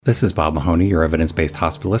This is Bob Mahoney, your evidence-based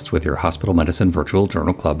hospitalist with your Hospital Medicine Virtual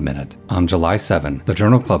Journal Club Minute. On July 7, the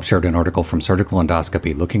Journal Club shared an article from Surgical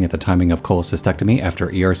Endoscopy looking at the timing of cholecystectomy after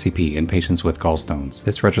ERCP in patients with gallstones.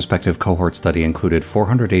 This retrospective cohort study included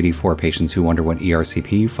 484 patients who underwent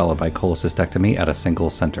ERCP followed by cholecystectomy at a single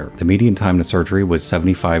center. The median time to surgery was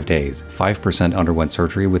 75 days. 5% underwent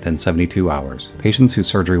surgery within 72 hours. Patients whose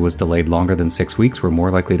surgery was delayed longer than 6 weeks were more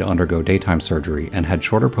likely to undergo daytime surgery and had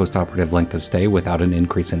shorter postoperative length of stay without an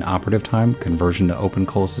increase in operative time, conversion to open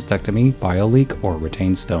cholecystectomy, bioleak, or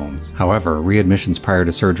retained stones. However, readmissions prior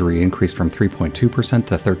to surgery increased from 3.2% to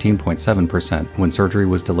 13.7% when surgery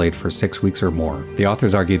was delayed for 6 weeks or more. The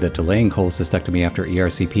authors argue that delaying cholecystectomy after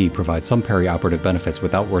ERCP provides some perioperative benefits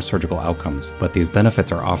without worse surgical outcomes, but these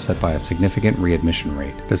benefits are offset by a significant readmission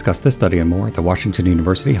rate. Discuss this study and more at the Washington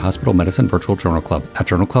University Hospital Medicine Virtual Journal Club at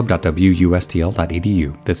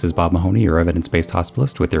journalclub.wustl.edu. This is Bob Mahoney, your evidence-based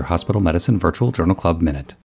hospitalist with your Hospital Medicine Virtual Journal Club Minute.